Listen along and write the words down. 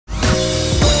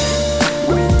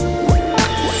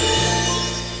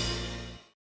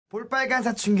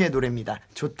볼빨간사춘기의 노래입니다.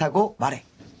 좋다고 말해.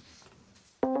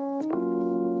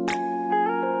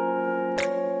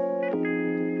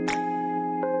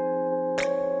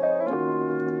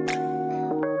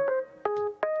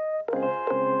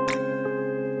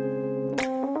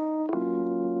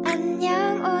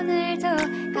 안녕, 오늘도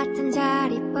같은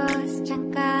자리 버스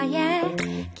창가에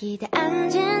기대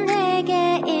앉은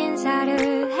내게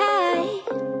인사를 해.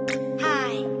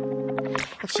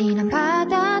 역시 난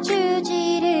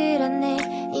받아주지를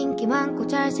않네. 인기 많고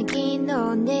잘생긴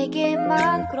너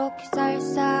내게만 그렇게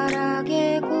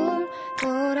쌀쌀하게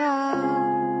굴거라.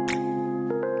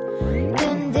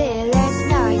 근데 last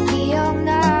night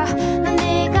기억나. 넌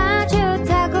내가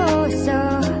좋다고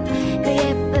했어. 그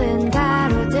예쁜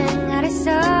가로등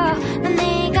아래서 넌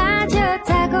내가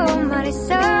좋다고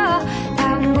말했어.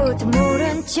 다음부터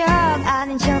모른 척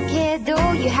아는 척해도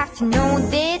you have to know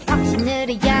that 확신을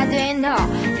해야 돼 너.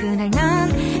 그날 넌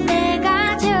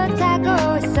내가 좋다고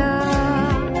했어.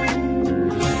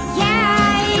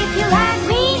 Yeah, if you like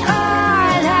me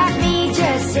or love me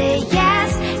just say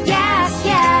yes, yes,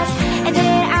 yes. And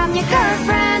then I'm your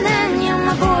girlfriend and you're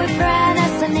my boyfriend.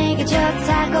 어서 내게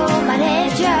좋다고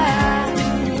말해줘.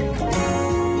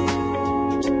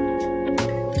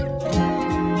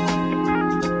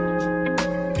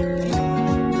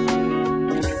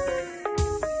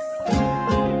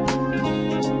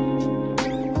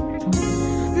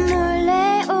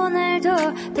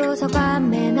 도서관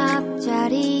맨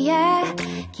앞자리에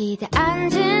기대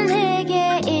앉은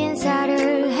내게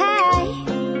인사를 해.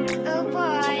 Oh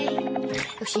boy.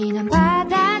 역시 난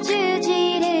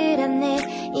받아주지를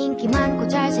않네. 인기 많고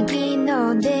잘생긴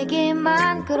너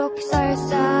내게만 그렇게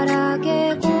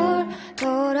쌀쌀하게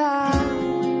굴거라.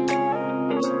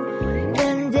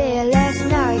 근데 last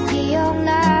night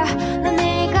기억나. 넌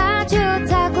내가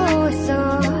좋다고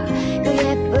했어. 그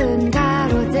예쁜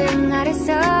가로등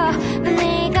아래서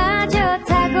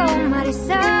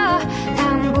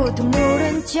다음부터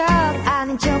모른 척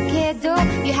아는 척해도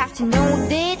you have to know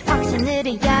that 확신을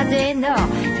해야 돼 너.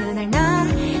 그날 넌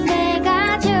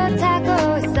내가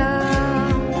좋다고 했어.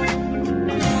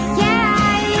 Yeah,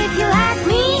 if you like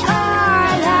me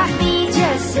or love me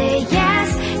just say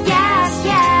yes, yes,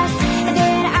 yes. And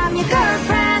then I'm your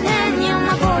girlfriend and you're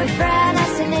my boyfriend.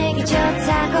 어서 내게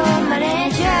좋다고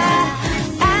말해줘.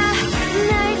 아,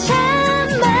 널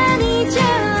참 많이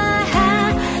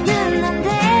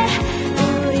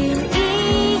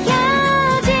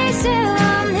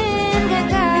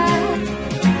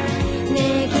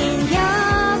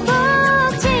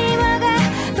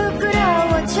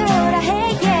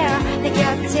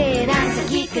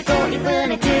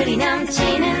이쁜 애들이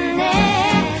넘치는